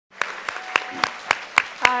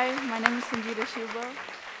Hi, my name is Sanjida Sheuba,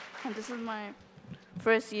 and this is my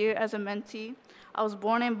first year as a mentee. I was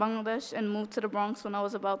born in Bangladesh and moved to the Bronx when I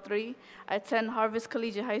was about 3. I attend Harvest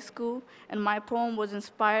Collegiate High School, and my poem was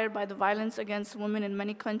inspired by the violence against women in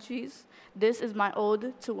many countries. This is my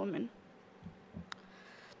ode to women.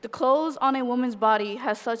 The clothes on a woman's body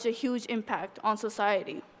has such a huge impact on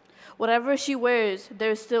society. Whatever she wears,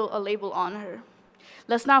 there's still a label on her.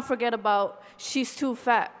 Let's not forget about she's too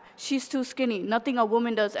fat, she's too skinny. Nothing a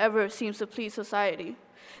woman does ever seems to please society.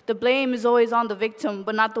 The blame is always on the victim,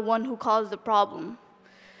 but not the one who caused the problem.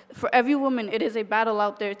 For every woman, it is a battle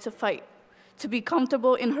out there to fight. To be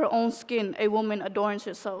comfortable in her own skin, a woman adorns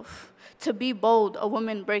herself. To be bold, a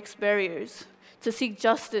woman breaks barriers. To seek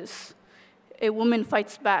justice, a woman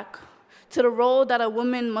fights back. To the role that a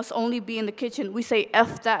woman must only be in the kitchen, we say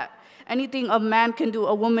F that. Anything a man can do,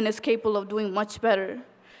 a woman is capable of doing much better.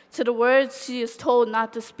 To the words she is told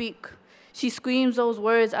not to speak, she screams those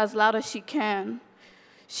words as loud as she can.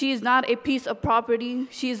 She is not a piece of property,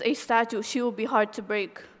 she is a statue, she will be hard to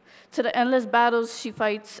break. To the endless battles she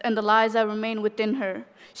fights and the lies that remain within her,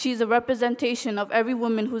 she is a representation of every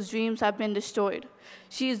woman whose dreams have been destroyed.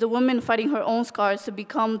 She is the woman fighting her own scars to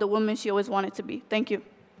become the woman she always wanted to be. Thank you.